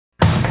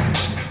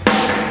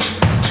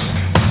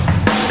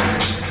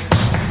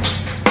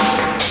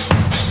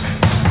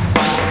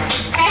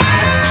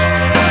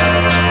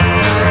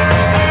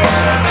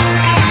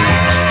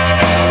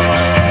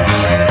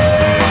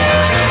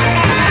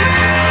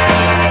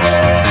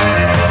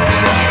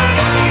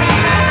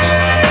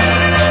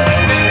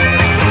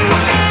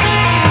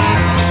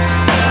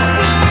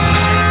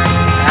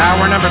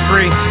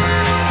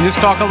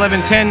News Talk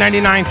 1110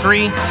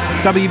 99.3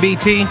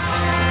 WBT.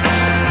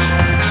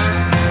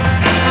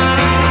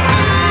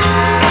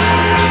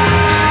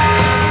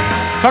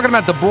 Talking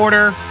about the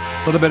border,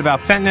 a little bit about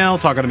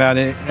fentanyl, talking about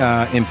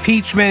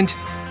impeachment,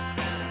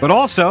 but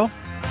also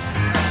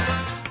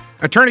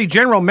Attorney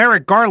General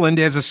Merrick Garland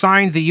has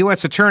assigned the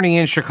U.S. Attorney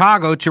in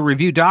Chicago to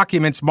review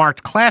documents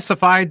marked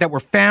classified that were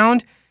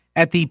found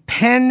at the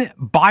Penn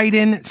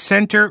Biden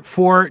Center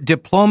for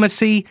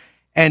Diplomacy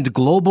and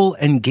Global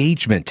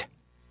Engagement,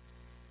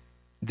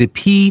 the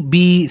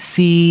PBCDGE,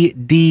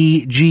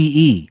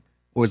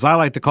 or as I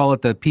like to call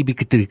it, the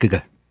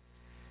PBCDGE.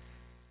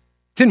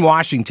 It's in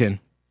Washington.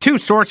 Two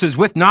sources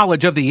with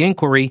knowledge of the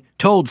inquiry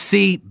told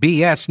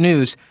CBS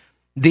News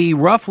the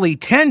roughly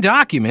 10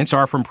 documents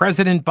are from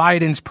President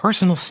Biden's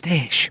personal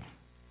stash.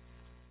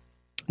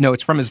 No,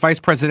 it's from his vice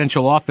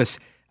presidential office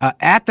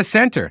at the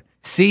center.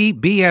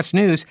 CBS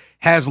News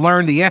has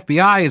learned the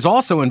FBI is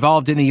also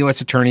involved in the U.S.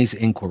 Attorney's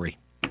inquiry.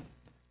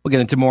 We'll get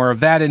into more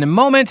of that in a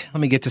moment. Let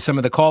me get to some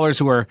of the callers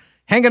who are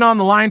hanging on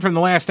the line from the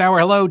last hour.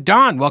 Hello,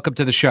 Don. Welcome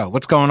to the show.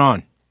 What's going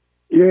on?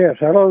 Yes,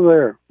 hello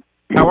there.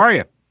 How are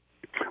you?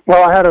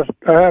 Well, I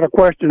had a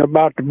question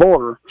about the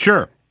border.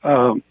 Sure.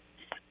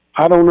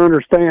 I don't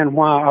understand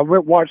why. I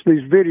watch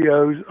these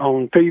videos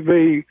on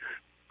TV.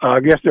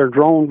 I guess they're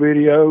drone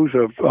videos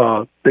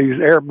of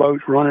these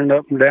airboats running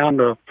up and down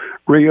the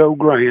Rio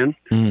Grande.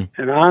 Mm.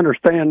 And I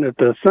understand that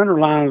the center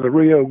line of the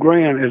Rio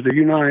Grande is the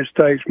United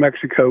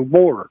States-Mexico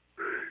border.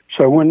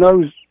 So when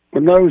those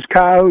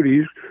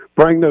coyotes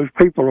bring those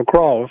people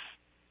across,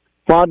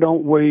 why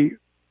don't we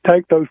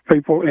take those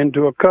people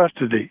into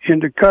custody?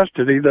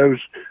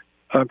 Those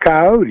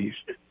coyotes.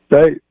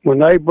 When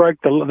they're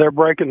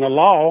breaking the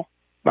law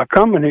by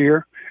coming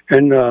here,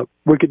 and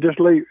we could just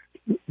leave.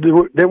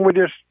 Then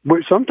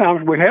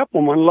sometimes we help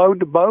them unload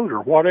the boat or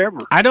whatever.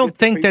 I don't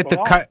think that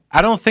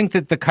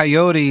the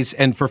coyotes,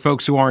 and for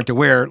folks who aren't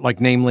aware,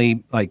 like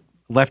namely like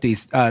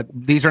lefties,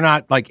 these are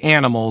not like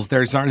animals.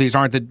 These aren't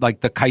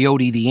the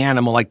coyote, the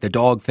animal, like the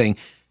dog thing.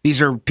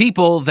 These are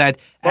people that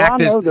act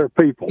as... I know they're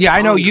people. Yeah,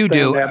 I know you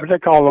do. That, but they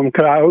call them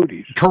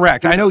coyotes.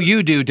 Correct. I know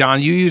you do,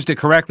 Don. You used it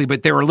correctly,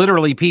 but there are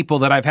literally people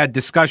that I've had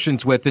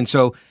discussions with, and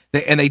so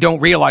they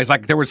don't realize.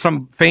 Like there was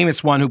some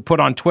famous one who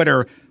put on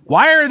Twitter,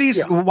 "Why are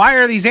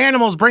these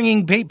animals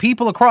bringing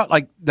people across?"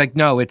 Like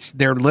no,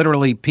 they're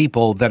literally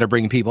people that are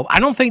bringing people. I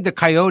don't think the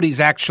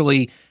coyotes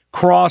actually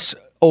cross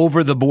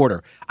over the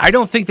border. I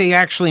don't think they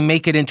actually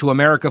make it into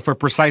America for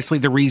precisely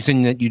the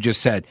reason that you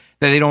just said,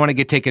 that they don't want to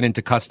get taken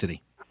into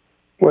custody.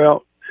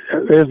 Well,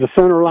 is the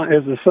center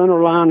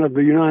line of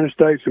the United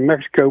States and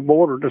Mexico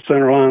border the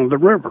center line of the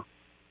river?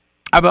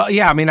 I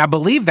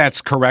believe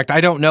that's correct.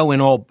 I don't know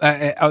in all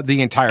the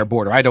entire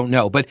border. I don't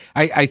know, but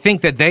I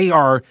think that they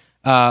are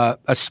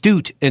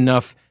astute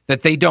enough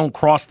that they don't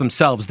cross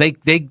themselves. They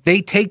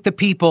take the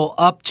people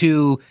up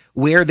to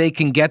where they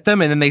can get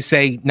them, and then they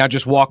say, now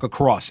just walk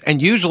across.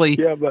 And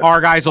usually our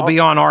guys will be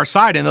on our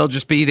side, and they'll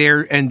just be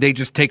there, and they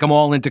just take them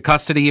all into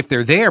custody if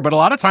they're there. But a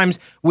lot of times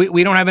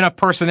we don't have enough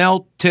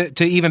personnel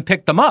to even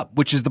pick them up,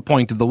 which is the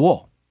point of the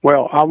wall.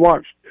 Well, I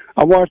watched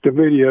a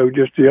video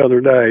just the other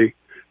day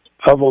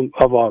of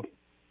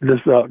this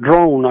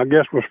drone, I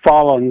guess, was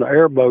following the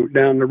airboat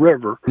down the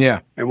river. Yeah.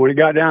 And when he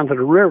got down to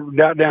the river,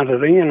 got down to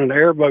the end, and the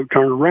airboat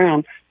turned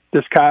around,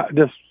 this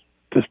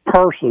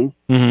person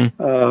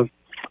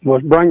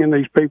was bringing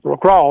these people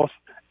across,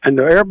 and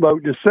the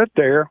airboat just sat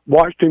there,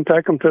 watched him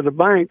take them to the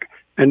bank,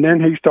 and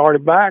then he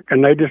started back,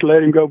 and they just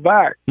let him go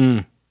back.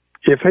 Mm.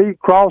 If he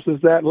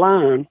crosses that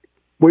line,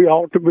 we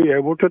ought to be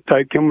able to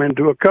take him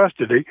into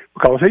custody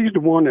because he's the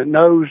one that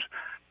knows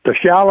the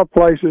shallow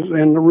places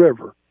in the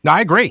river.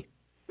 I agree.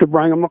 To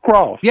bring them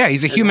across. Yeah,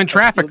 he's a human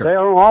trafficker. They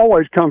don't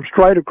always come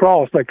straight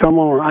across. They come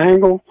on an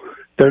angle.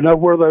 They know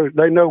where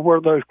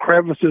those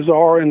crevices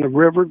are in the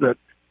river that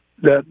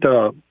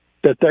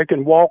they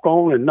can walk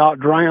on and not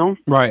drown.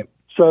 Right.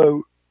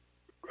 So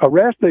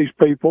arrest these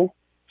people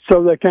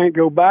so they can't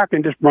go back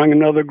and just bring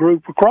another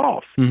group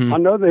across. Mm-hmm. I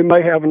know they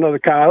may have another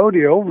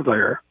coyote over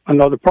there,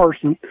 another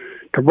person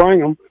to bring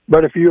them,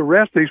 but if you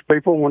arrest these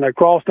people when they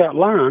cross that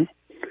line,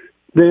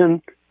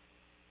 then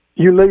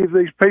you leave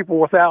these people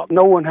without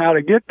knowing how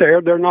to get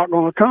there, they're not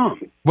going to come.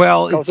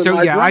 Well,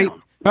 so yeah,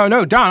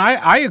 no, Don,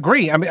 I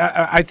agree. I mean,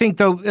 I think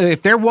though,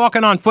 if they're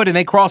walking on foot and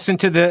they cross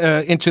into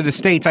the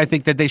states, I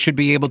think that they should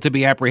be able to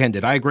be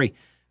apprehended. I agree.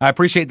 I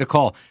appreciate the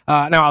call.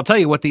 Now, I'll tell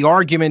you what the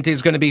argument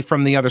is going to be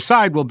from the other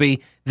side will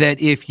be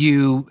that if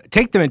you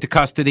take them into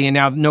custody and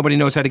now nobody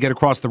knows how to get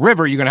across the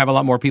river, you're going to have a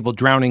lot more people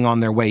drowning on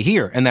their way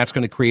here, and that's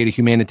going to create a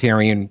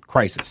humanitarian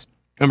crisis.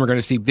 And we're going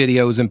to see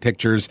videos and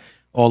pictures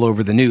all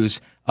over the news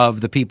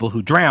of the people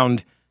who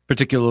drowned,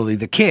 particularly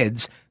the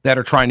kids that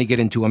are trying to get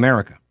into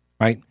America,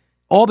 right?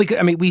 All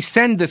because, we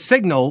send the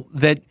signal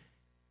that,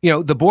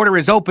 the border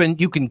is open,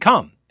 you can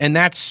come. And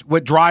that's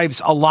what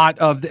drives a lot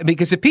of,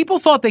 because if people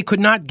thought they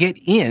could not get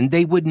in,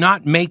 they would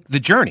not make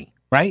the journey,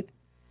 right?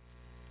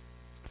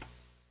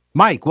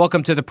 Mike,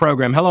 welcome to the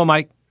program. Hello,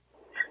 Mike.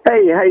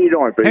 Hey, how you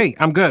doing, Pete? Hey,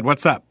 I'm good.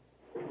 What's up?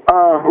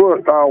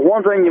 Look,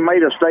 one thing you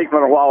made a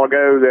statement a while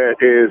ago that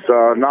is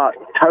not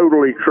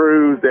totally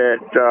true,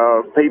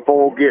 that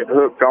people get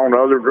hooked on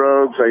other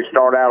drugs. They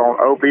start out on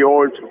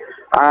opioids.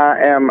 I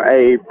am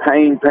a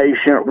pain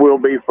patient, will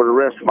be for the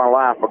rest of my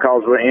life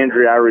because of the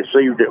injury I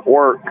received at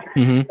work.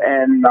 Mm-hmm.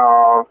 And,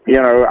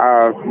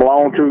 I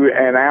belong to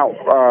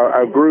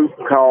a group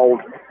called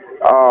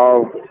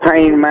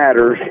Pain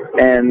Matters,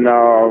 and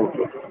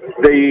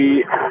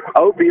the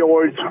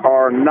opioids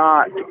are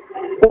not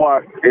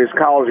what is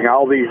causing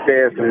all these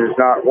deaths, and it's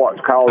not what's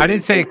causing. I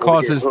didn't say it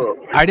causes.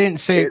 I didn't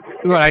say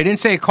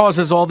it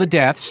causes all the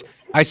deaths.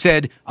 I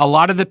said a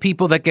lot of the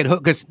people that get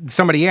hooked, because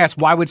somebody asked,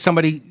 why would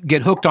somebody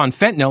get hooked on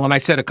fentanyl? And I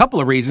said a couple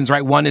of reasons,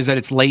 right? One is that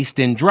it's laced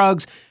in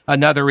drugs.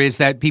 Another is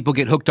that people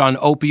get hooked on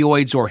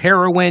opioids or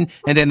heroin,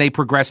 and then they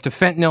progress to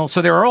fentanyl.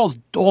 So there are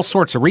all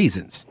sorts of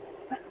reasons.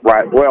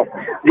 Right. Well,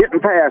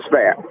 getting past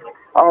that.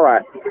 All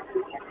right.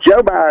 Joe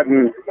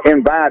Biden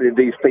invited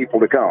these people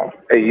to come.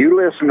 You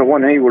listen to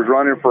when he was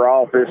running for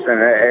office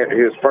and at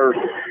his first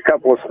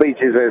couple of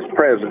speeches as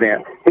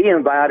president, he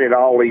invited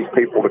all these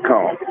people to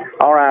come.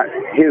 All right,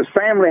 his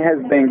family has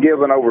been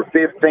given over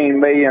 $15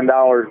 million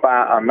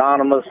by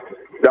anonymous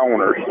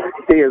donors.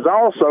 He has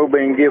also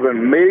been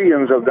given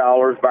millions of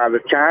dollars by the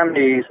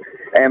Chinese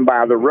and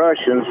by the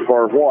Russians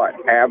for what?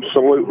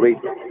 Absolutely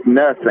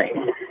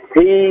nothing.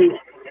 He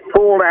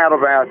pulled out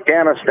of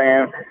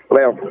Afghanistan,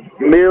 left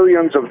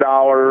millions of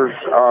dollars,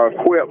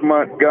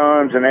 equipment,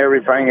 guns, and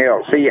everything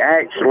else. He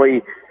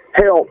actually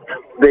helped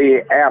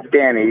the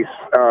Afghanis,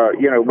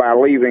 by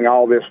leaving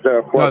all this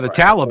stuff. No, the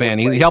Taliban.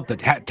 He helped the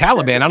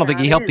Taliban. I don't think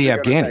he helped the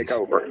Afghanis.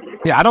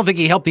 Yeah, I don't think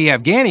he helped the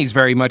Afghanis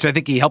very much. I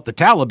think he helped the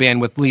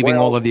Taliban with leaving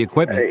all of the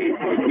equipment.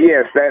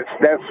 Yes,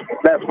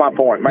 that's my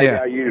point. Maybe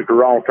I used the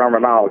wrong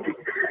terminology.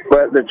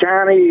 But the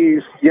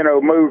Chinese,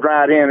 moved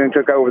right in and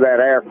took over that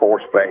Air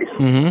Force base.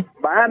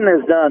 Mm-hmm. Biden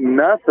has done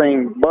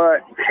nothing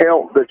but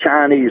help the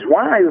Chinese.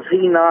 Why is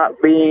he not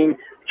being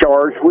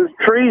charged with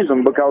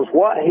treason? Because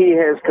what he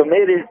has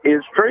committed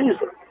is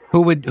treason.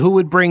 Who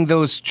would bring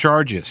those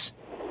charges?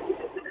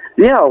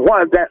 Yeah,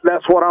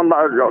 that's what I'm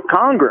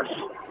Congress.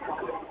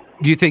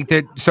 Do you think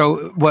that?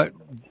 So what?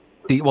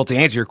 To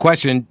answer your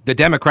question, the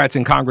Democrats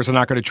in Congress are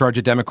not going to charge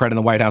a Democrat in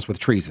the White House with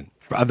treason.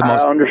 I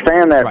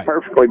understand that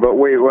perfectly, but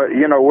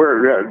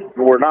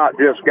we're not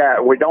just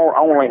we don't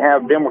only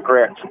have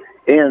Democrats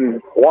in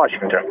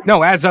Washington.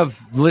 No, as of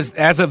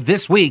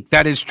this week,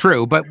 that is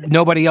true. But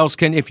nobody else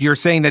can. If you're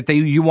saying that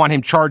you want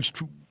him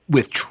charged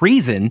with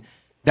treason,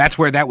 that's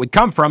where that would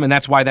come from, and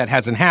that's why that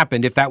hasn't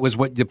happened, if that was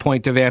what the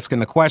point of asking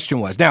the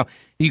question was. Now,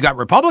 you got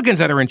Republicans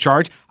that are in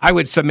charge. I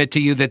would submit to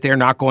you that they're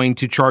not going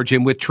to charge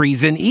him with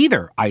treason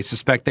either. I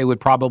suspect they would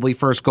probably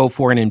first go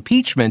for an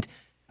impeachment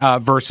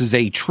versus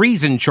a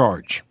treason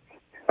charge.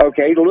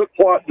 Okay, look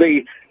what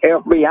the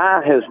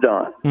FBI has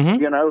done.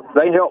 Mm-hmm.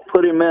 They helped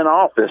put him in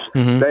office.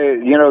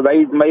 Mm-hmm.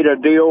 They made a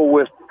deal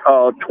with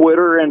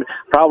Twitter and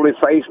probably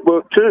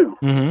Facebook too.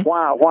 Mm-hmm.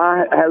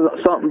 Why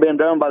hasn't something been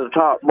done by the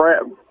top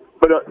brass?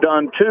 But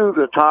done to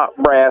the top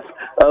brass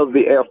of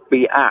the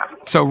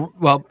FBI. So,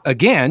 well,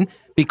 again,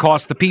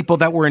 because the people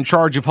that were in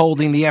charge of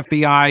holding the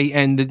FBI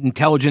and the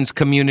intelligence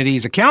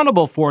communities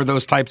accountable for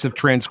those types of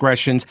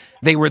transgressions,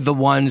 they were the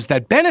ones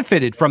that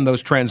benefited from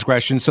those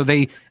transgressions. So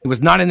it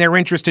was not in their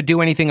interest to do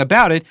anything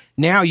about it.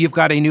 Now you've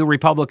got a new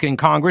Republican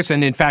Congress.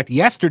 And in fact,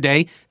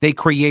 yesterday they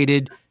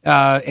created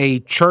a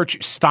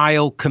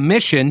church-style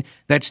commission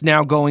that's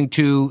now going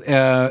to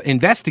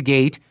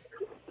investigate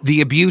the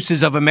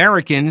abuses of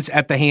Americans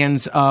at the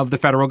hands of the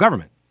federal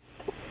government.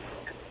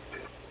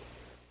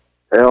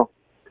 Well,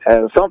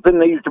 something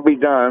needs to be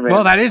done.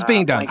 Well, that is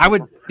being done. I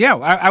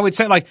would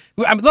say,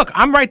 look,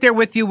 I'm right there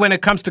with you when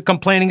it comes to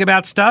complaining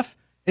about stuff.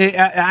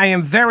 I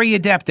am very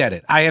adept at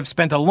it. I have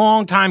spent a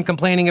long time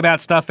complaining about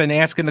stuff and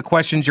asking the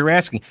questions you're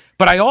asking.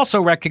 But I also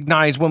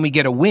recognize when we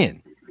get a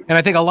win. And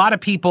I think a lot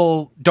of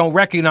people don't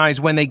recognize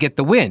when they get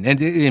the win,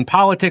 and in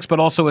politics, but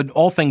also in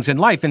all things in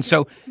life. And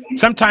so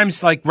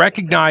sometimes,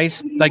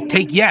 recognize,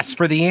 take yes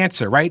for the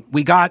answer, right?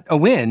 We got a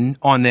win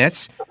on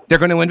this. They're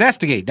going to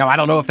investigate. Now, I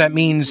don't know if that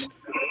means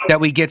that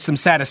we get some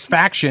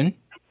satisfaction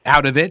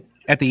out of it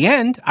at the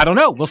end. I don't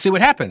know. We'll see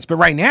what happens. But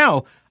right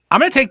now, I'm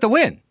going to take the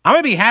win. I'm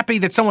going to be happy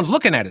that someone's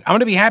looking at it. I'm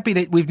going to be happy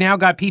that we've now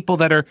got people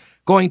that are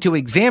going to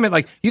examine.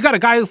 You got a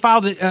guy who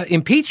filed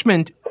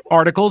impeachment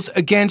articles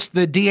against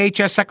the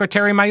DHS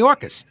Secretary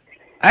Mayorkas.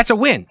 That's a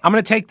win. I'm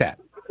going to take that.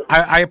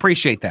 I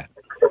appreciate that.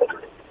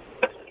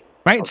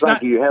 Right? Well,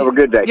 thank you. Have a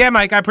good day. Yeah,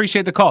 Mike, I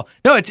appreciate the call.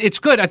 No, it's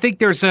good. I think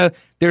there's a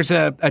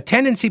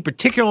tendency,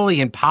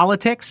 particularly in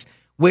politics,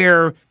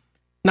 where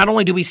not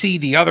only do we see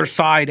the other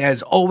side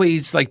as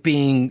always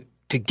being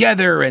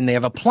together and they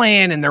have a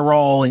plan and they're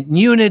all in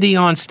unity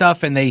on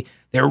stuff and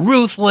they're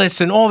ruthless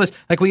and all this.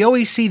 We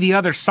always see the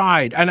other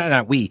side.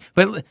 Not we,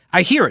 but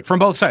I hear it from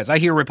both sides. I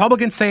hear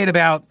Republicans say it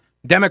about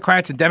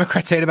Democrats and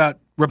Democrats say it about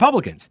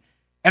Republicans.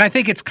 And I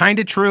think it's kind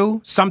of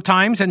true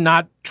sometimes and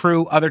not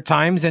true other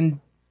times, and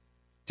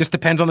just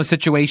depends on the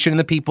situation and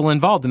the people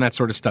involved and that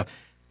sort of stuff.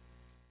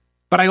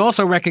 But I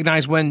also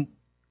recognize when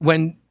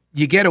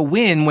you get a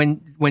win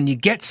when you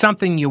get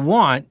something you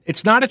want.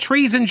 It's not a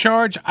treason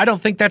charge. I don't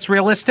think that's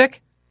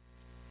realistic.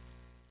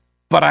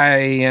 But I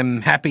am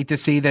happy to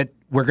see that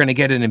we're going to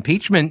get an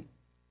impeachment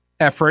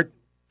effort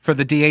for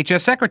the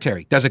DHS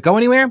secretary. Does it go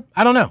anywhere?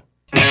 I don't know.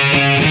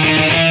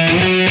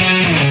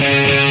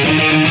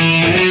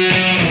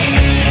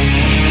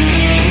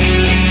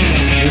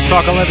 News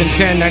Talk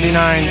 1110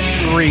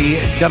 99.3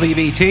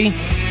 WBT.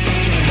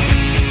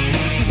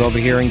 We'll go over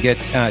here and get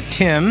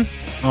Tim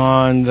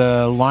on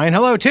the line.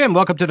 Hello, Tim.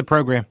 Welcome to the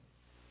program.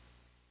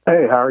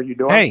 Hey, how are you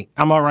doing? Hey,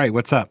 I'm all right.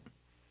 What's up?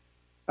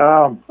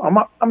 I'm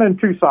in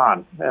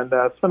Tucson, and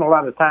spent a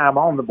lot of time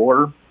on the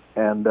border,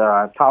 and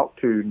I've talked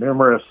to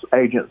numerous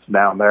agents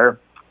down there,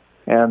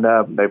 and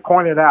they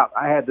pointed out,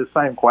 I had the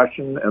same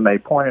question, and they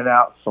pointed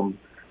out something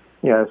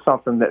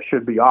that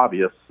should be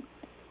obvious,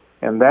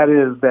 and that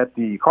is that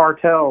the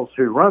cartels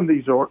who run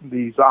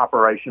these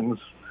operations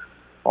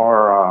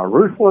are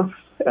ruthless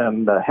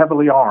and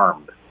heavily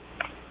armed.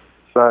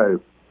 So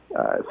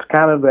it's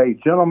kind of a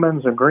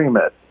gentleman's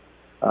agreement.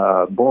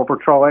 Border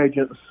Patrol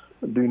agents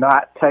do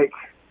not take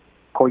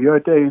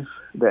coyotes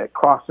that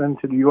cross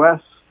into the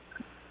U.S.,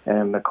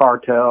 and the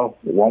cartel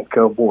won't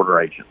kill border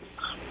agents.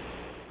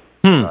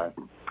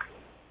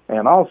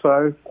 And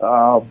also,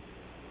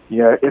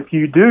 if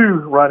you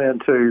do run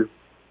into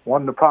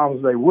one of the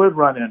problems they would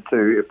run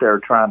into if they're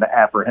trying to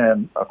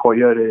apprehend a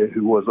coyote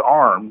who was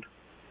armed,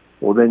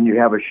 well, then you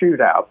have a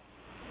shootout,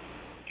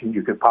 and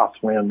you could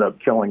possibly end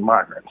up killing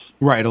migrants.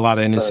 Right, a lot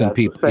of innocent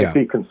people.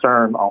 Safety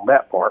concern on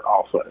that part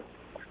also.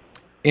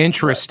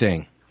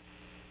 Interesting.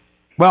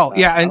 Well,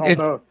 yeah,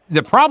 and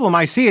the problem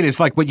I see it is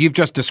like what you've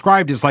just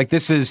described is like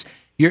this is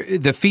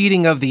the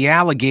feeding of the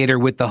alligator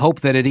with the hope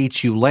that it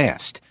eats you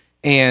last.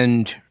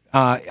 And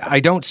I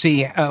don't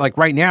see, like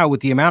right now, with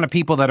the amount of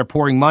people that are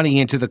pouring money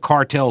into the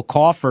cartel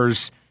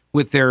coffers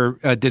with their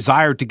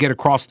desire to get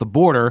across the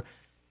border,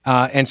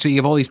 and so you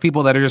have all these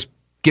people that are just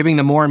giving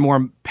them more and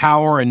more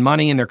power and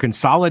money, and they're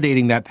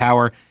consolidating that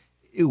power.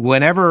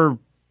 Whenever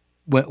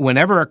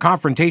a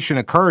confrontation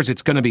occurs,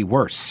 it's going to be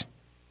worse.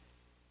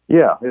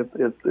 Yeah,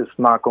 it's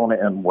not going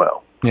to end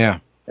well. Yeah,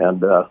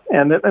 and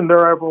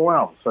they're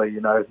overwhelmed. So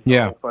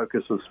the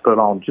focus is put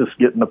on just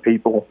getting the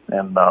people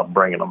and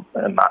bringing them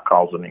and not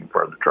causing any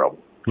further trouble.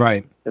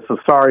 Right. It's a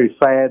sad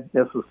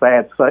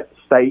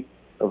state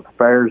of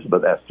affairs,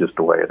 but that's just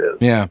the way it is.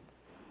 Yeah.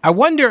 I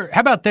wonder.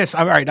 How about this?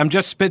 All right, I'm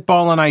just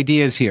spitballing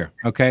ideas here.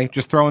 Okay,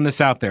 just throwing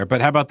this out there.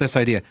 But how about this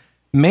idea?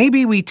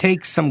 Maybe we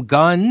take some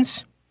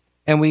guns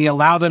and we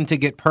allow them to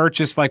get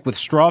purchased like with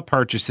straw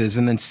purchases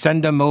and then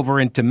send them over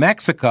into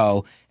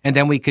Mexico, and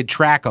then we could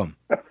track them.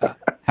 How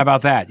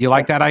about that? You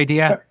like that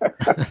idea?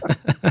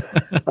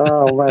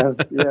 Oh, man.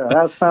 Yeah,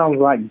 that sounds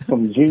like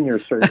some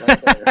genius right there.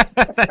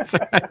 That's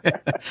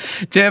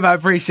right. Tim, I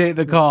appreciate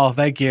the call.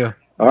 Thank you.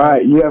 All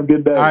right. You have a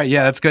good day. All right.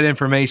 Yeah, that's good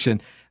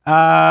information.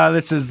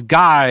 This is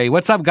Guy.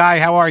 What's up, Guy?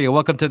 How are you?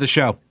 Welcome to the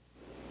show.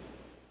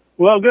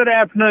 Well, good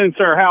afternoon,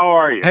 sir. How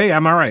are you? Hey,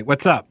 I'm all right.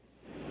 What's up?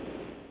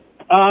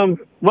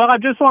 Well, I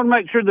just want to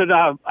make sure that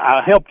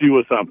I helped you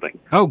with something.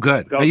 Oh,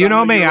 good. You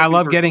know me. I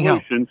love getting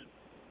help.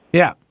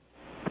 Yeah.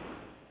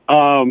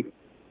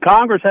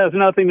 Congress has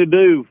nothing to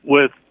do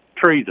with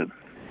treason.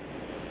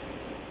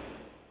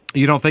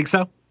 You don't think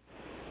so?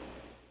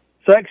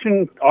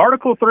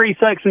 Article 3,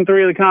 Section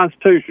 3 of the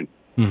Constitution.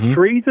 Mm-hmm.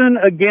 Treason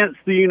against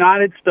the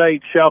United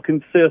States shall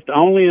consist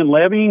only in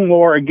levying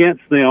war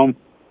against them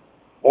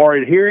or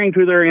adhering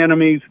to their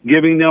enemies,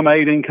 giving them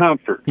aid and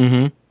comfort.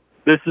 Mm-hmm.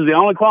 This is the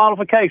only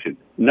qualification.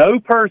 No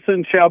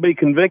person shall be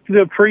convicted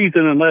of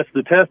treason unless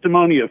the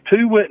testimony of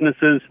two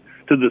witnesses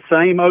to the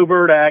same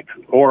overt act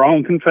or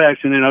on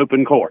confession in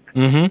open court.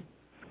 Mm-hmm.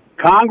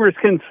 Congress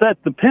can set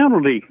the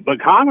penalty, but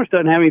Congress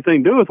doesn't have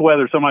anything to do with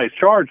whether somebody's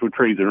charged with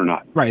treason or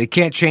not. Right. It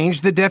can't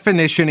change the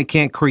definition. It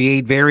can't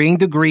create varying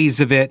degrees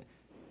of it.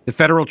 The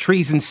federal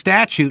treason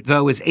statute,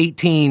 though, is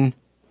 18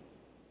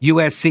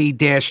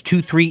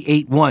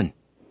 U.S.C.-2381.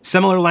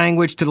 Similar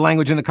language to the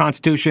language in the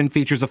Constitution,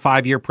 features a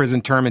 5-year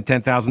prison term and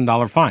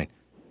 $10,000 fine.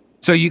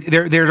 So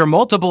there are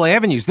multiple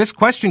avenues. This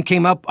question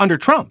came up under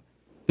Trump.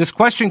 This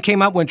question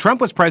came up when Trump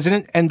was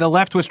president, and the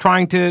left was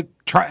trying to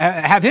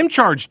have him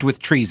charged with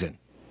treason.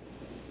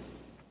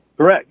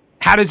 Correct.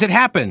 How does it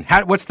happen?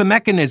 What's the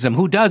mechanism?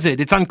 Who does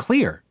it? It's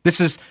unclear. This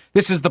is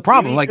the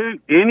problem.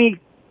 Any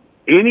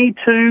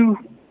two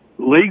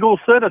legal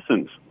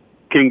citizens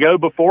can go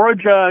before a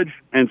judge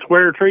and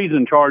swear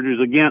treason charges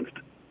against.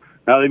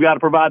 Now, they've got to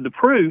provide the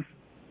proof,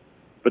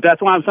 but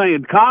that's why I'm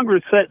saying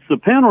Congress sets the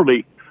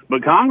penalty,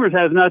 but Congress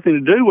has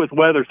nothing to do with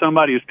whether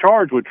somebody is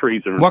charged with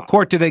treason or not. What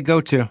court do they go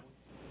to?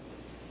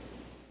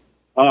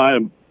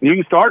 You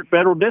can start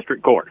federal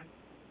district court.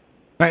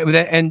 Right,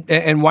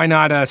 and why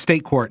not a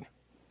state court?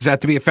 Does that have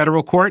to be a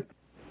federal court?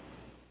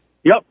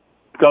 Yep,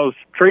 because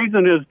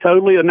treason is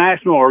totally a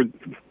national,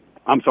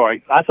 I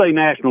say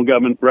national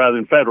government rather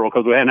than federal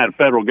because we hadn't had a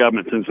federal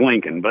government since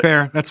Lincoln. But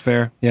fair, that's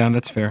fair. Yeah,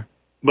 that's fair.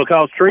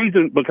 Because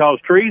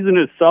treason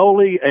is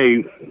solely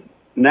a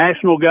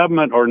national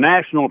government or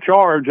national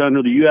charge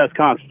under the U.S.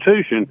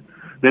 Constitution,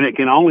 then it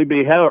can only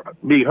be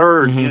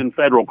heard in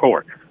federal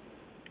court.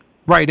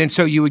 Right, and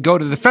so you would go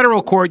to the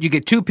federal court, you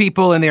get two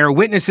people, and they are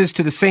witnesses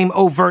to the same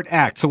overt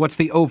act. So what's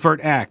the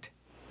overt act?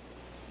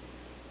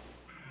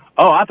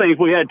 Oh, I think if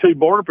we had two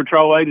Border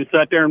Patrol agents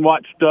sat there and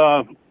watched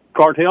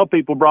cartel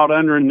people brought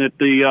under and that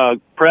the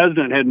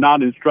president had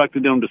not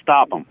instructed them to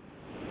stop them,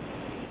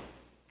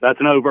 that's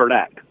an overt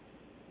act.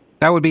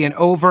 That would be an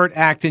overt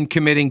act in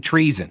committing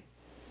treason.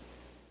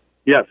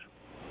 Yes.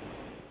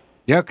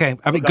 Yeah, okay.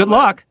 I mean, good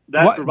luck.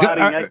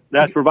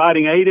 That's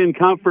providing aid and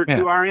comfort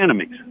to our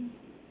enemies.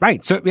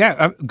 Right. So,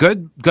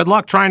 good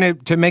luck trying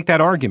to make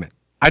that argument.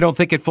 I don't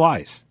think it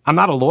flies. I'm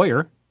not a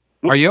lawyer.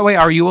 Are you? Wait,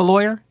 are you a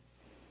lawyer?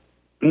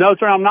 No,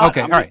 sir, I'm not.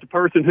 Okay, I'm all just a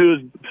person who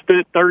has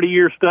spent 30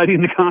 years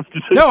studying the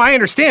Constitution. No, I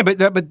understand, but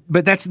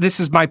this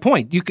is my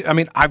point.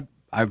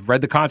 I've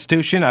read the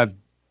Constitution. I've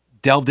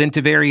delved into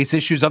various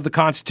issues of the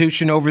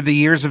Constitution over the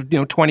years of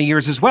 20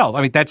 years as well.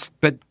 I mean,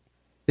 but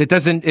it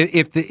doesn't.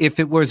 If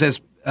it was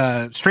as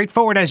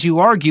straightforward as you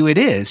argue it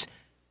is,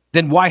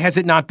 then why has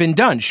it not been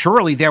done?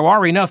 Surely there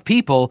are enough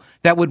people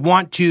that would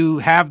want to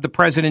have the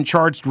president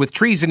charged with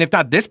treason. If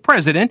not this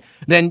president,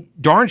 then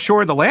darn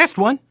sure the last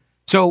one.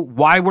 So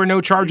why were no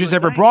charges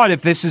ever brought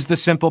if this is the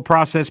simple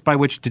process by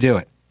which to do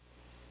it?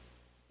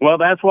 Well,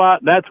 that's why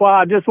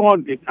I just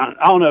want. I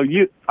don't know if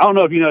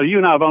you know. You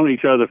and I have known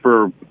each other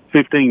for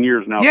 15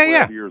 years now.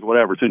 12 years,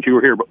 whatever. Since you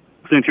were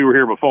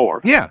here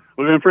before. Yeah,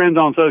 we've been friends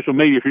on social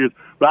media for years.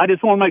 But I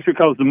just want to make sure,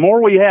 because the more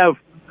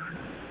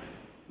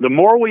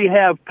we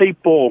have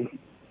people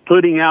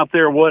putting out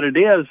there what it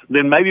is,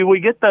 then maybe we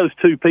get those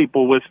two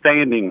people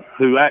withstanding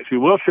who actually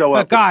will show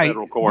up in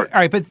federal court. All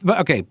right,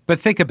 but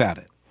think about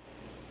it.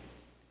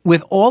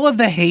 With all of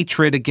the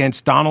hatred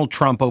against Donald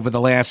Trump over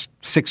the last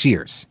 6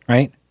 years,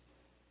 right?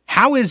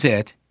 How is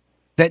it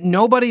that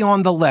nobody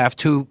on the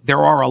left, who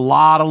there are a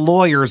lot of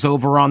lawyers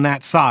over on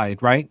that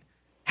side, right?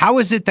 How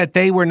is it that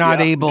they were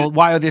not able,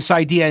 why this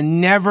idea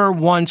never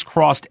once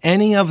crossed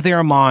any of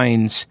their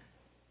minds,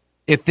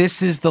 if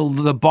this is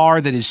the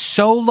bar that is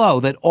so low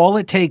that all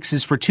it takes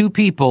is for two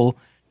people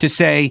to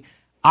say,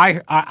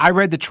 I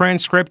read the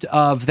transcript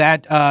of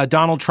that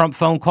Donald Trump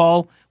phone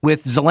call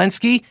with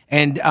Zelensky,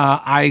 and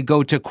I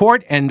go to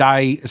court and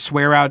I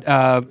swear out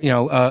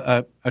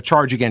a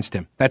charge against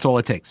him. That's all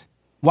it takes.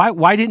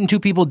 Why didn't two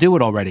people do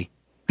it already?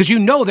 Because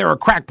there are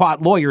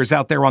crackpot lawyers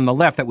out there on the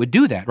left that would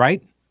do that,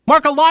 right?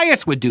 Mark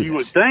Elias would do this. You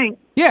would think.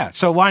 Yeah,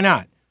 so why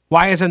not?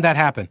 Why hasn't that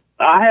happened?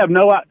 I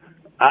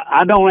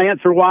don't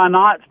answer why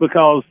not,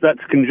 because that's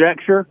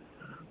conjecture.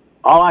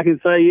 All I can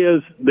say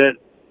is that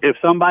if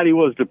somebody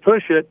was to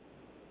push it,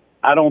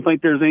 I don't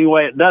think there's any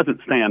way it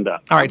doesn't stand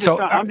up. All right,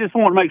 I just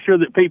want to make sure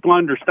that people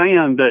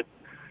understand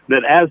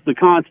that as the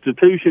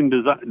Constitution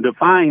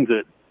defines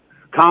it,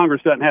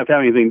 Congress doesn't have to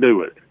have anything to do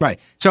with it. Right.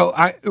 So,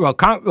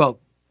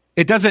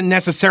 it doesn't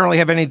necessarily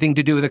have anything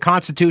to do with the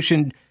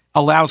Constitution.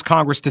 Allows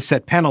Congress to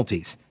set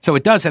penalties, so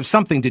it does have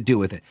something to do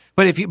with it.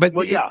 But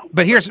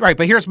here's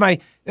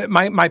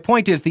my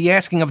point is the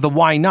asking of the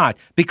why not,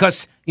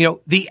 because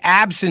the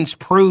absence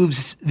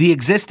proves the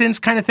existence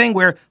kind of thing,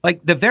 where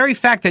like the very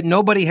fact that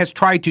nobody has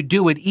tried to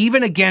do it,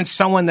 even against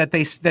someone that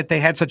they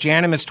had such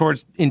animus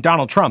towards in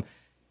Donald Trump,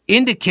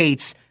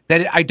 indicates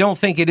that I don't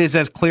think it is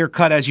as clear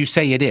cut as you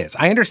say it is.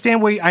 I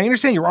understand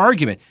your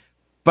argument.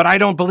 But I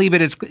don't believe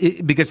it is,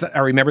 because I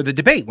remember the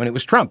debate when it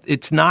was Trump.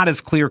 It's not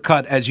as clear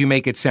cut as you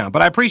make it sound.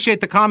 But I appreciate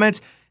the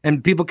comments,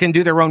 and people can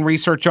do their own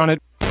research on it.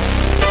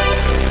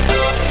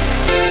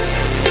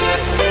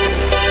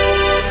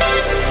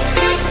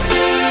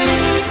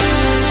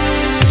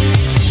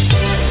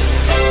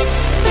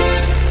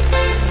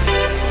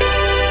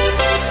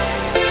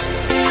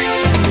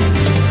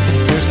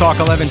 News Talk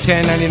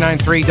 1110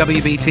 99.3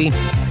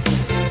 WBT.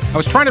 I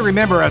was trying to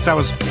remember as I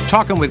was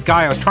talking with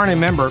Guy, I was trying to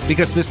remember,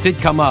 because this did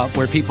come up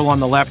where people on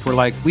the left were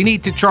like, we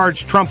need to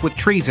charge Trump with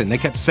treason. They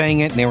kept saying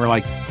it, and they were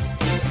like,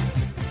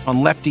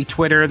 on lefty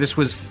Twitter, this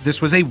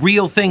was a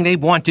real thing they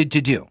wanted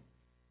to do.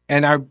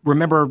 And I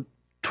remember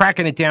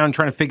tracking it down,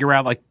 trying to figure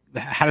out, like,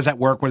 how does that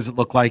work? What does it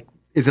look like?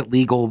 Is it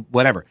legal?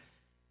 Whatever.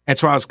 And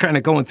so I was kind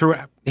of going through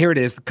it. Here it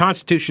is,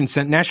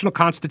 the National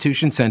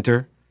Constitution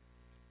Center.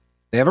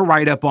 They have a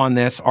write-up on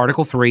this,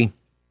 Article 3.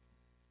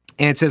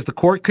 And it says the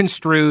court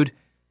construed.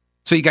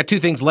 So you got two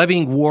things: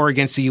 levying war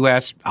against the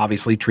U.S.,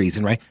 obviously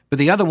treason, right? But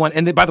the other one,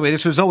 and by the way,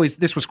 this was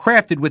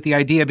crafted with the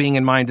idea being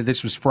in mind that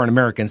this was for an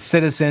American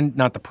citizen,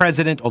 not the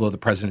president, although the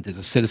president is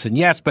a citizen,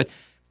 yes, but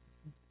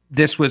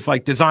this was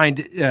like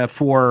designed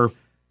for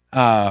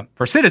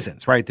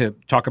citizens, right? To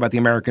talk about the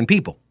American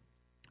people.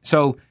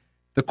 So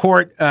the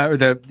court, or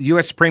the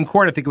U.S. Supreme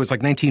Court, I think it was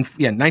like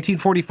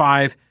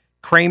 1945,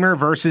 Kramer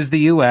versus the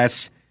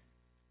U.S.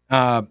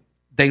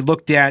 They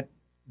looked at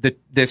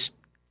this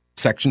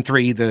Section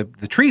 3,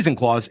 the treason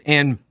clause,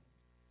 and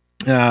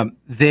you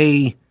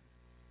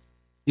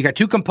got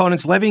two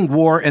components: levying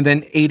war and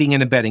then aiding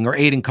and abetting, or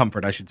aid and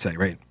comfort, I should say,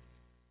 right?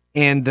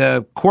 And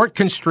the court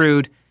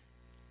construed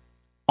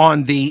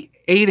on the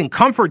aid and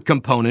comfort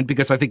component,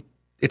 because I think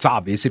it's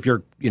obvious if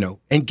you're,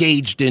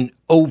 engaged in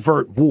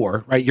overt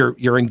war, right?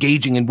 You're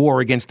engaging in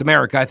war against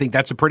America. I think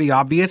that's a pretty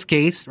obvious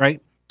case,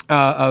 right,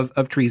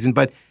 of treason.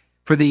 But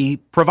for the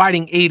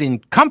providing aid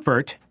and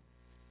comfort,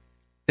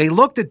 they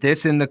looked at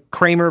this in the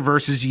Kramer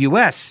versus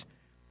U.S.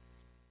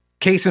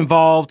 case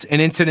involved an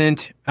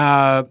incident,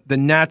 the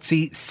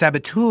Nazi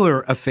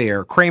saboteur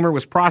affair. Kramer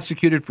was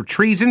prosecuted for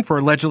treason for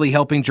allegedly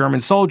helping German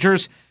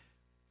soldiers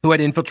who had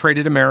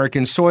infiltrated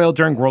American soil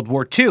during World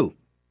War II.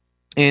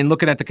 In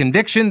looking at the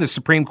conviction, the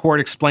Supreme Court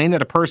explained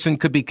that a person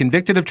could be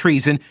convicted of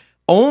treason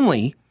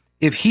only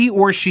if he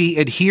or she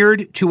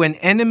adhered to an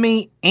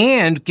enemy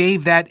and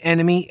gave that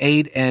enemy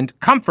aid and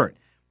comfort.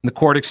 And the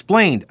court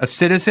explained a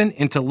citizen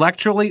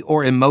intellectually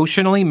or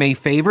emotionally may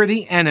favor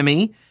the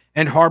enemy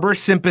and harbor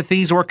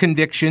sympathies or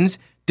convictions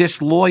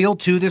disloyal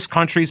to this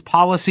country's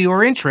policy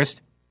or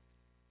interest,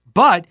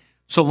 but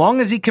so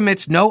long as he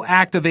commits no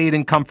act of aid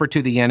and comfort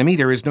to the enemy,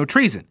 there is no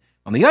treason.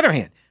 On the other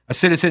hand, a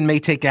citizen may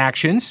take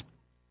actions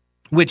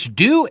which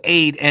do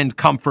aid and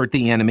comfort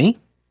the enemy,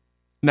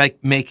 like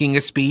making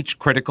a speech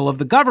critical of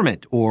the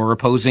government or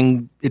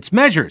opposing its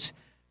measures,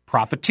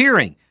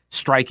 profiteering,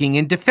 striking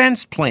in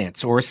defense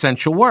plants or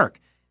essential work,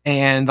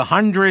 and the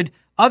 100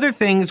 other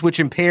things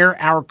which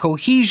impair our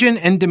cohesion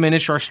and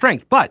diminish our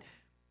strength. But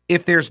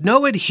if there's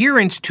no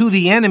adherence to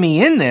the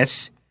enemy in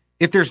this,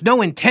 if there's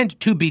no intent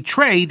to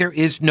betray, there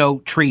is no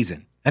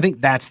treason. I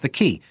think that's the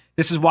key.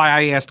 This is why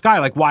I asked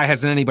Guy, why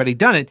hasn't anybody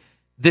done it?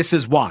 This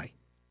is why.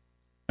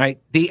 Right?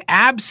 The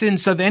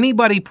absence of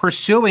anybody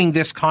pursuing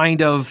this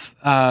kind of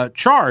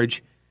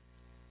charge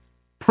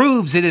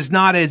proves it is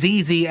not as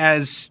easy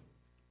as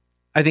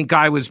I think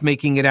Guy was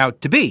making it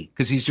out to be,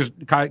 because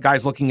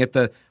Guy's looking at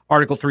the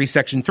Article 3,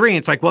 Section 3, and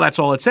it's like, well, that's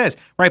all it says,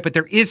 right? But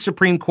there is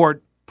Supreme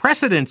Court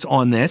precedence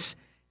on this,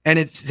 and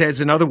it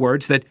says, in other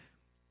words, that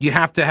you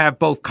have to have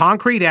both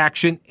concrete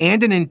action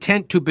and an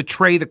intent to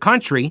betray the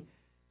country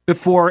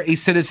before a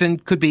citizen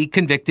could be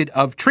convicted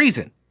of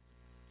treason.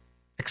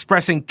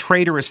 Expressing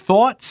traitorous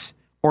thoughts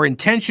or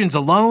intentions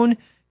alone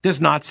does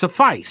not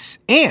suffice.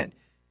 And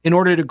in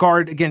order to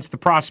guard against the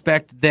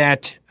prospect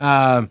that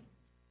that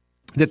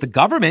the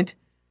government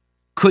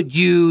could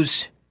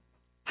use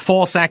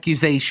false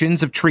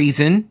accusations of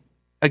treason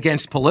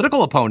against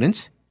political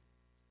opponents,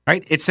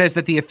 right? It says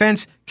that the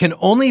offense can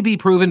only be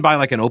proven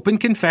by an open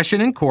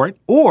confession in court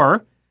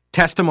or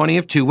testimony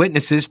of two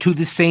witnesses to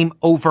the same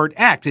overt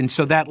act. And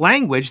so that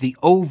language, the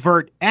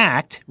overt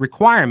act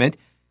requirement,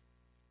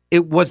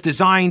 it was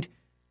designed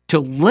to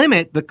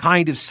limit the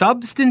kind of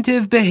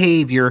substantive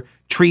behavior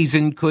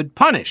treason could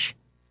punish.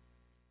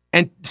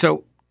 And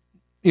so,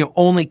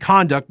 only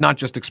conduct, not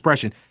just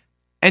expression.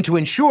 And to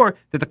ensure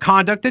that the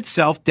conduct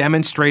itself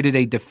demonstrated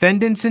a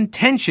defendant's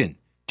intention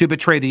to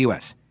betray the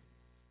U.S.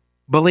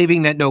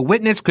 Believing that no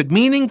witness could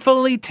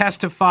meaningfully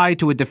testify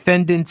to a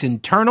defendant's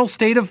internal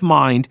state of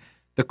mind,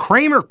 the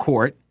Kramer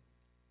court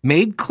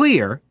made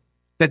clear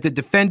that the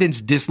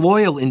defendant's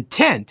disloyal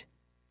intent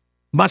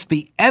must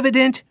be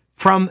evident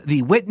from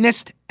the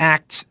witnessed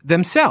acts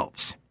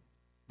themselves.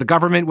 The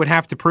government would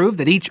have to prove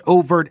that each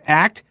overt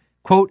act,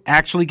 quote,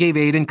 actually gave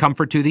aid and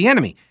comfort to the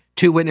enemy.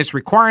 Two-witness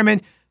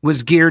requirement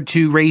was geared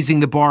to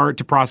raising the bar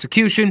to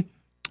prosecution.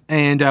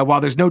 And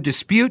while there's no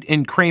dispute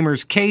in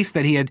Kramer's case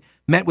that he had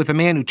met with a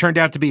man who turned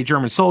out to be a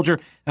German soldier,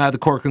 the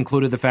court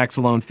concluded the facts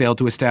alone failed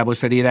to establish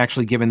that he had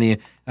actually given the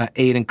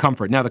aid and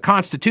comfort. Now, the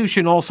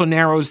Constitution also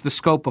narrows the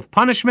scope of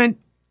punishment.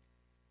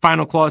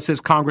 Final clause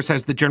says Congress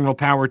has the general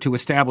power to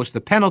establish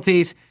the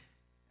penalties.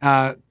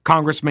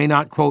 Congress may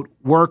not, quote,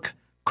 work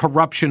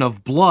corruption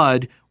of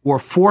blood or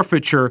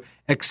forfeiture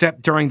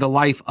except during the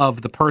life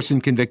of the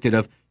person convicted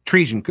of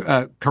treason.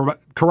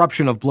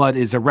 Corruption of blood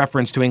is a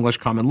reference to English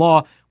common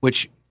law,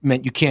 which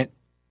meant you can't,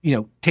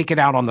 take it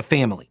out on the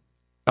family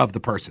of the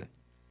person,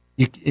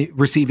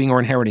 receiving or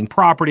inheriting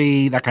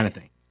property, that kind of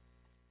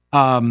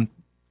thing.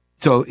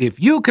 So if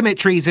you commit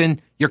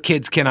treason, your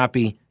kids cannot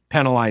be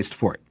penalized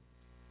for it.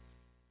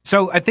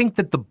 So I think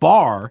that the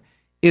bar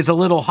is a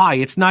little high.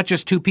 It's not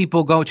just two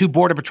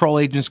Border Patrol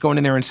agents going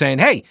in there and saying,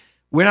 hey,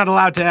 we're not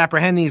allowed to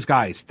apprehend these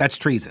guys. That's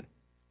treason.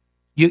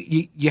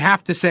 You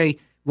have to say,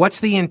 what's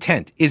the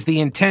intent? Is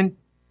the intent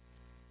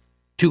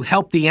to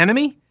help the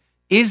enemy?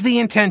 Is the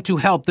intent to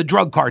help the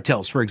drug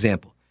cartels, for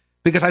example?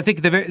 Because I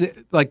think,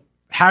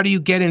 how do you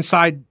get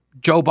inside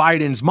Joe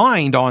Biden's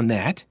mind on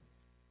that?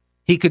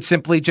 He could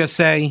simply just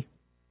say,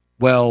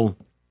 well,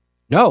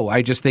 no,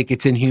 I just think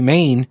it's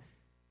inhumane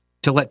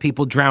to let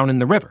people drown in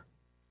the river.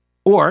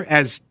 Or,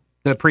 as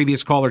the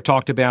previous caller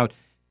talked about,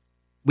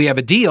 we have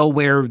a deal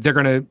where they're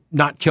going to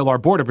not kill our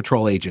Border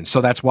Patrol agents, so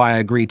that's why I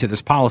agreed to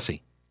this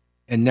policy.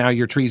 And now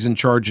your treason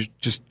charge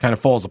just kind of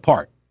falls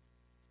apart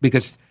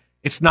because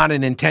it's not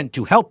an intent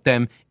to help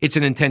them, it's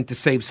an intent to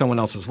save someone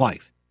else's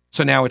life.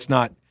 So now it's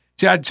not.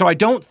 So I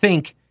don't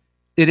think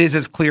it is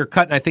as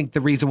clear-cut, and I think the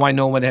reason why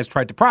no one has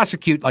tried to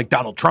prosecute, like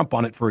Donald Trump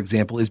on it, for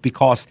example, is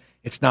because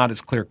it's not as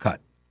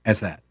clear-cut as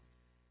that.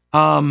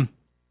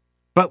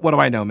 But what do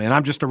I know, man?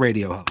 I'm just a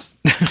radio host.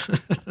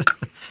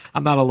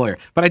 I'm not a lawyer.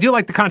 But I do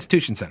like the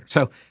Constitution Center,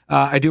 so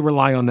I do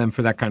rely on them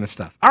for that kind of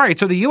stuff. All right,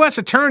 so the U.S.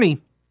 attorney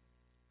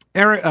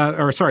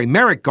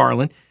Merrick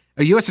Garland,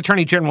 U.S.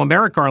 Attorney General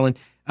Merrick Garland,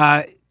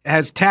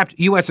 has tapped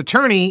U.S.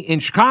 Attorney in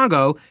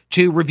Chicago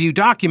to review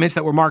documents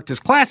that were marked as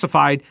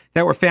classified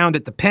that were found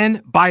at the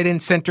Penn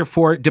Biden Center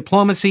for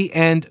Diplomacy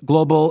and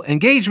Global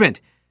Engagement.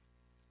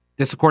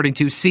 This according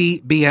to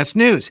CBS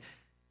News.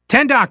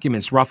 10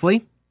 documents,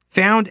 roughly,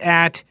 found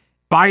at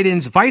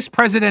Biden's vice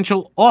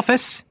presidential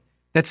office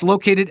that's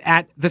located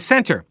at the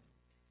center.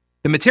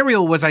 The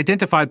material was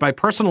identified by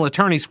personal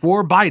attorneys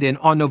for Biden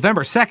on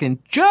November 2nd,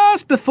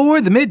 just before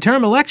the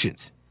midterm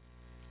elections.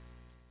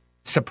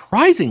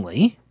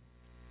 Surprisingly,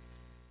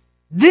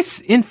 this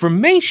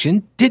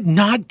information did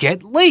not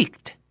get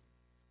leaked.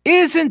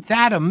 Isn't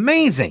that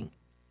amazing?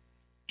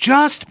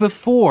 Just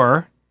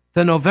before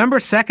the November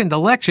 2nd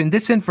election,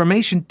 this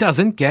information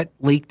doesn't get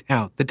leaked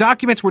out. The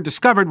documents were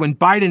discovered when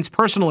Biden's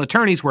personal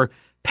attorneys were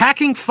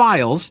packing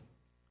files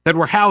that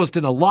were housed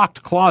in a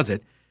locked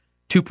closet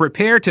to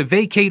prepare to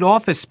vacate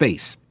office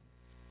space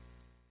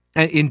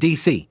in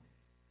D.C.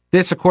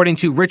 This, according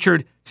to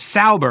Richard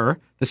Sauber,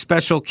 the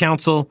special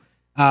counsel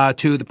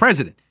to the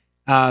president.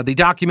 The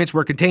documents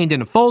were contained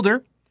in a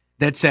folder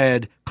that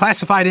said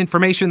classified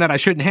information that I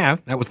shouldn't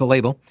have. That was the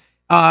label.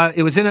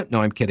 It was in a,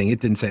 no, I'm kidding. It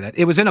didn't say that.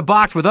 It was in a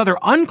box with other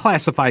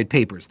unclassified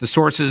papers. The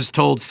sources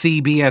told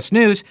CBS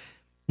News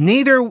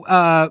neither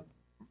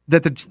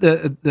that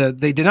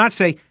they did not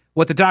say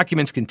what the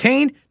documents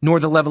contained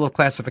nor the level of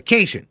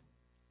classification.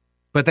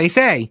 But they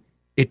say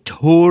it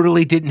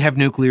totally didn't have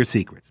nuclear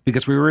secrets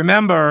because we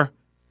remember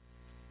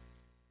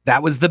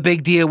that was the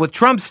big deal with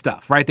Trump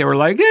stuff, right? They were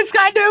like, it's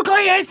got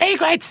nuclear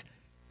secrets.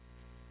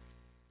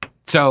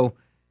 So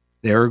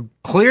they're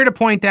clear to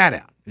point that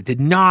out. It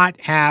did not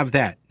have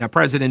that. Now,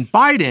 President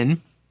Biden,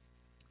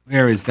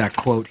 where is that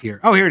quote here?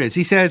 Oh, here it is.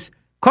 He says,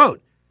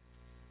 quote,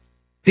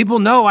 people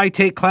know I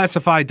take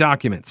classified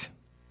documents.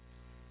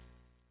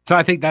 So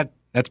I think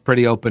that's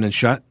pretty open and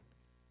shut.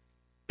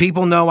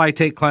 People know I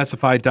take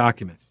classified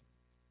documents.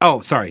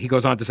 Oh, sorry. He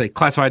goes on to say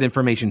classified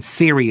information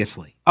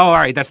seriously. Oh, all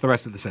right. That's the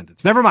rest of the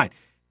sentence. Never mind.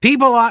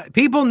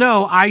 People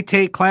know I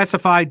take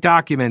classified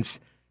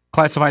documents,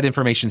 classified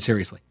information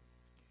seriously.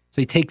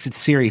 So he takes it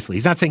seriously.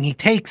 He's not saying he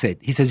takes it.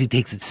 He says he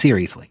takes it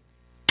seriously.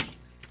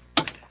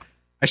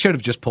 I should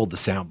have just pulled the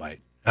soundbite.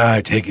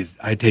 I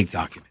take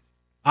documents.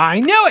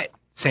 I knew it,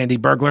 Sandy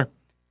Burglar.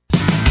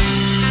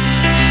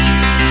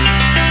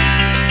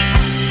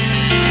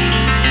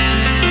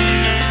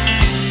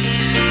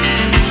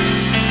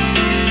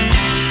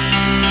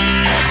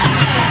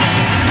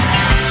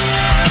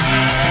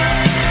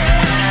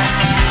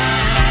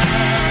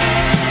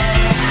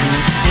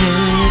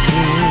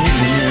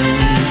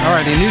 All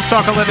right, the News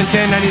Talk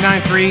 1110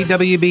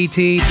 99.3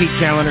 WBT Pete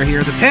Challenger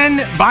here. The Penn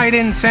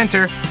Biden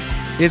Center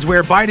is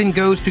where Biden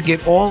goes to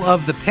get all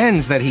of the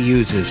pens that he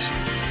uses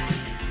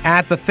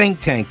at the think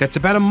tank. That's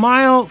about a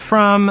mile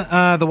from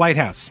the White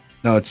House.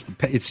 No,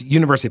 it's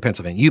University of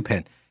Pennsylvania,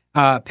 UPenn.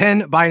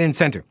 Penn Biden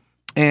Center.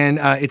 And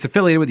it's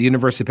affiliated with the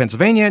University of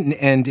Pennsylvania,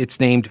 and it's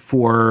named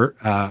for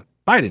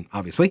Biden,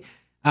 obviously,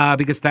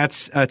 because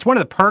it's one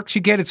of the perks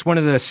you get. It's one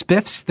of the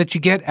spiffs that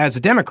you get as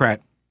a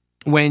Democrat.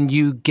 When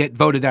you get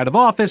voted out of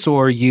office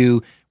or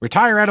you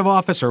retire out of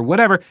office or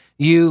whatever,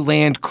 you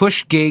land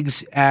cush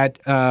gigs at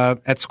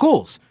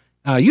schools,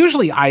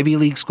 usually Ivy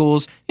League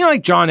schools. You know,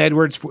 like John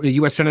Edwards,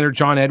 U.S. Senator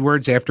John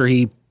Edwards, after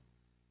he,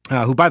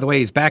 who by the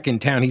way is back in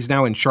town. He's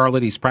now in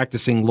Charlotte. He's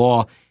practicing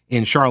law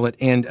in Charlotte,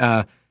 and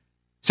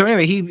so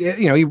anyway, he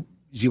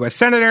was U.S.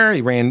 Senator.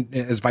 He ran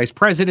as vice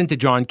president to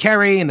John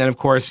Kerry. And then, of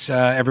course,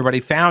 everybody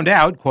found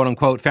out, quote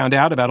unquote,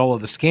 about all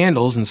of the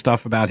scandals and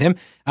stuff about him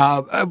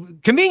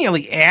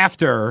conveniently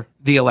after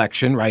the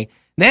election, right?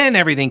 Then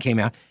everything came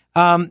out.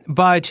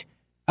 But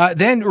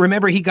then,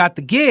 remember, he got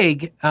the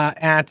gig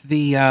at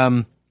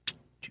the,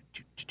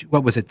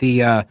 what was it?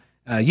 The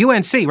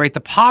UNC, right? The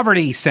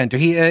Poverty Center.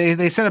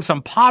 They set up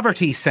some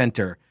poverty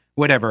center,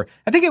 whatever.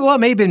 I think it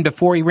may have been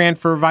before he ran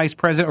for vice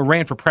president or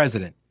ran for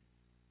president.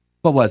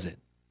 What was it?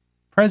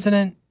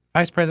 President,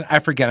 vice president, I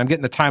forget. I'm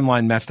getting the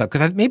timeline messed up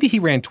because maybe he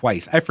ran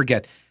twice. I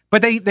forget.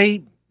 But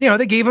they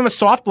gave him a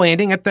soft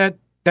landing at that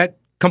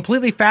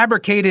completely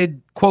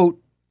fabricated quote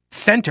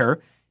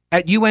center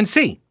at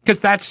UNC because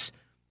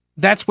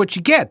that's what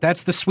you get.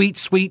 That's the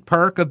sweet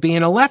perk of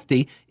being a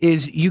lefty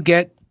is you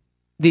get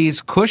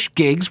these cush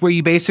gigs where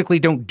you basically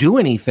don't do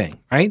anything,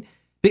 right?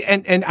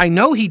 And I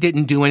know he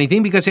didn't do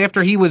anything because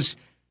after he was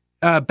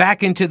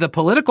back into the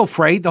political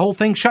fray, the whole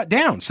thing shut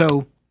down.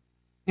 So.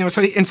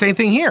 And same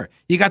thing here.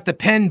 You got the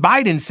Penn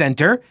Biden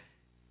Center,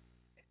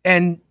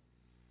 and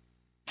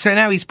so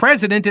now he's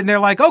president, and they're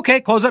like, okay,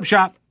 close up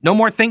shop. No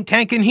more think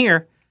tank in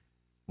here.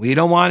 We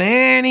don't want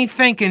any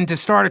thinking to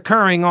start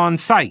occurring on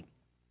site.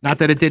 Not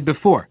that it did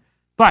before.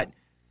 But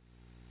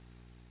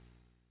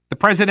the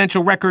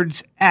Presidential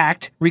Records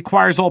Act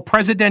requires all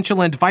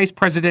presidential and vice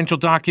presidential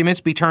documents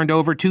be turned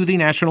over to the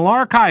National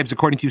Archives,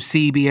 according to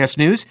CBS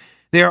News.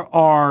 There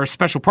are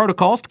special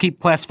protocols to keep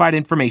classified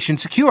information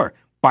secure.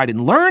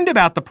 Biden learned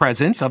about the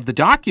presence of the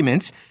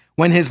documents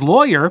when his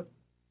lawyer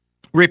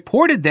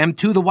reported them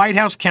to the White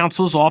House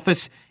counsel's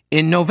office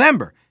in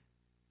November.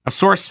 A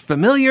source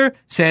familiar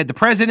said the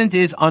president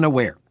is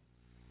unaware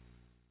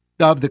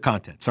of the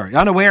content.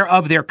 Unaware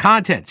of their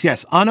contents.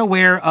 Yes,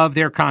 unaware of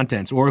their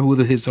contents or who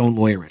his own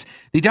lawyer is.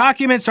 The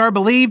documents are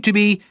believed to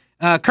be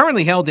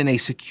currently held in a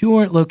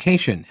secure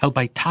location held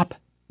by top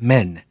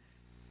men.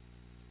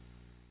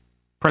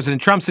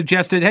 President Trump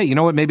suggested, hey, you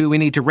know what? Maybe we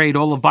need to raid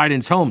all of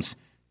Biden's homes.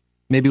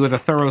 Maybe with a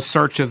thorough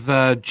search of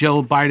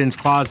Jill Biden's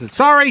closet.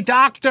 Sorry,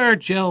 Dr.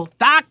 Jill.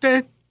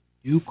 Doctor.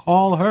 You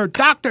call her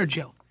Dr.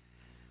 Jill.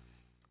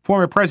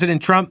 Former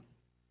President Trump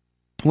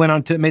went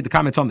on to make the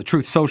comments on the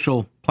Truth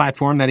Social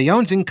platform that he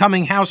owns.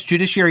 Incoming House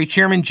Judiciary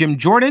Chairman Jim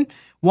Jordan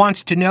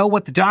wants to know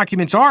what the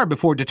documents are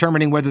before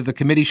determining whether the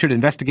committee should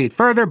investigate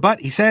further.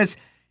 But he says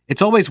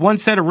it's always one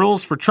set of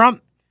rules for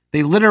Trump.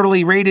 They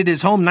literally raided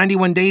his home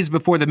 91 days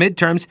before the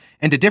midterms,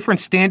 and a different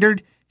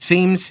standard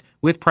seems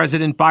with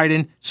President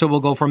Biden. So we'll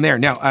go from there.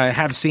 Now, I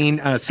have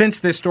seen since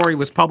this story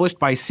was published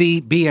by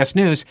CBS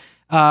News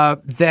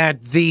that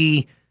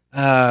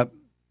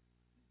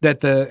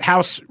the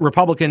House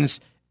Republicans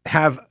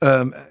have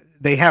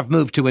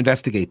moved to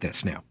investigate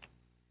this now.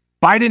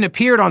 Biden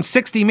appeared on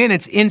 60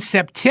 Minutes in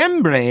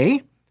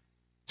September.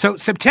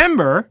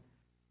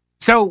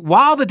 So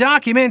while the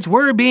documents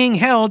were being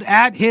held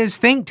at his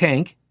think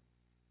tank,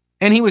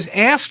 and he was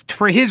asked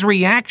for his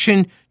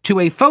reaction to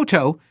a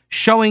photo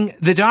showing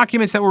the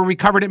documents that were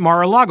recovered at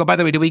Mar-a-Lago. By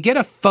the way, did we get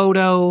a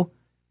photo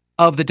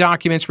of the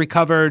documents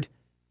recovered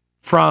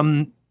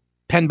from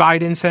Penn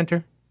Biden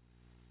Center?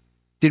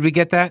 Did we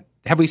get that?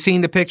 Have we seen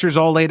the pictures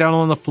all laid out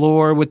on the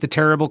floor with the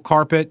terrible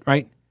carpet,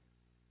 right?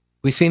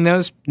 We seen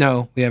those?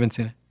 No, we haven't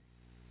seen it.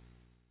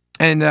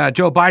 And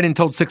Joe Biden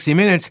told 60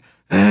 Minutes,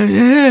 and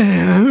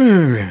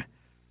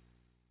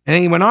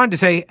then he went on to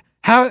say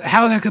how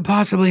that could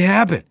possibly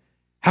happen,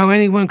 how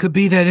anyone could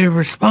be that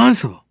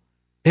irresponsible.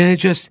 And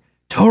it's just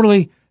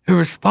totally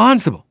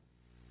irresponsible.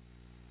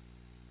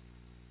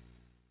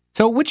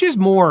 So which is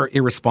more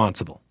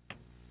irresponsible?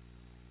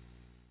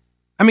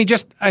 I mean,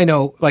 I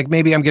know, like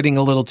maybe I'm getting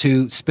a little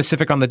too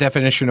specific on the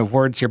definition of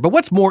words here, but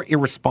what's more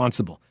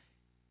irresponsible?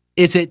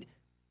 Is it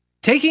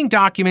taking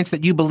documents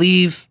that you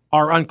believe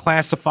are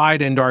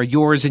unclassified and are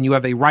yours and you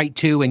have a right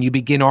to, and you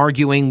begin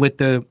arguing with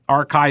the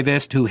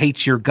archivist who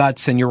hates your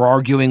guts, and you're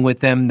arguing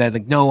with them that,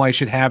 like, no, I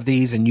should have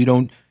these and you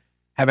don't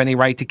have any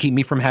right to keep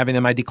me from having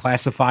them. I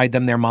declassified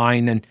them. They're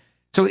mine. And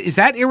so is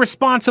that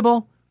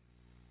irresponsible?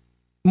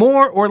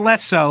 More or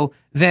less so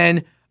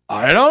than,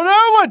 I don't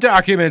know what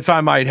documents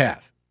I might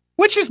have.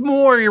 Which is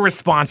more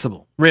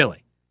irresponsible,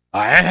 really?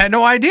 I had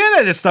no idea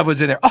that this stuff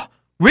was in there. Oh,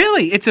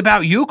 really? It's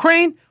about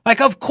Ukraine? Like,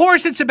 of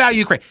course it's about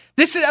Ukraine.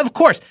 This is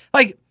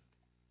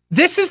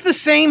the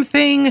same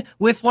thing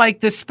with, like,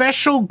 the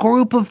special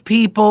group of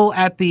people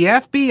at the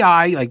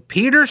FBI, like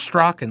Peter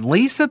Strzok and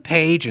Lisa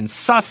Page and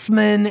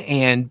Sussman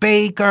and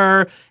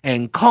Baker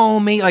and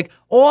Comey, like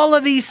all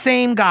of these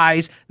same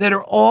guys that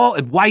are all,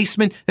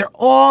 Weissman, they're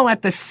all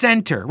at the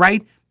center,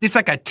 right? It's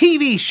like a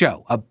TV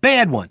show, a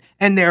bad one.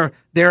 And they're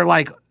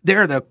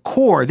the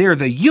core, they're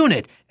the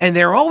unit, and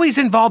they're always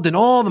involved in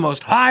all the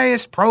most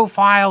highest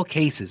profile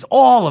cases.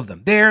 All of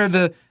them. They're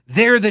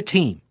the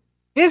team.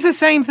 It's the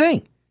same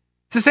thing.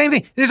 It's the same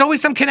thing. There's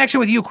always some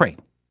connection with Ukraine.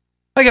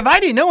 Like, if I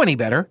didn't know any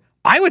better,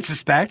 I would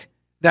suspect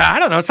that, I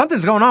don't know,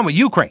 something's going on with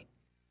Ukraine.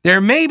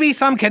 There may be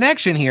some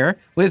connection here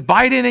with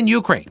Biden and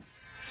Ukraine.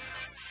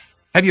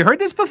 Have you heard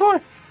this before?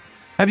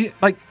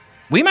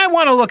 We might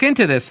want to look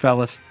into this,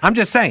 fellas. I'm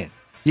just saying.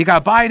 You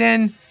got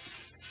Biden.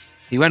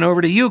 He went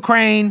over to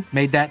Ukraine,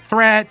 made that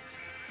threat.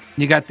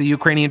 You got the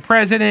Ukrainian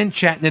president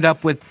chatting it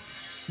up with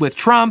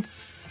Trump.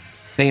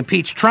 They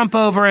impeached Trump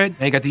over it.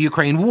 They got the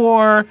Ukraine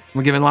war.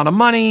 We're giving a lot of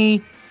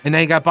money. And now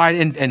you got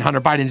Biden and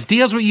Hunter Biden's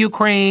deals with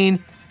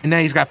Ukraine. And now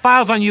he's got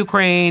files on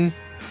Ukraine.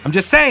 I'm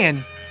just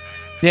saying.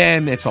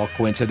 Yeah, it's all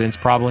coincidence,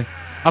 probably.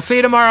 I'll see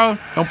you tomorrow.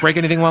 Don't break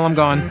anything while I'm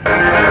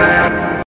gone.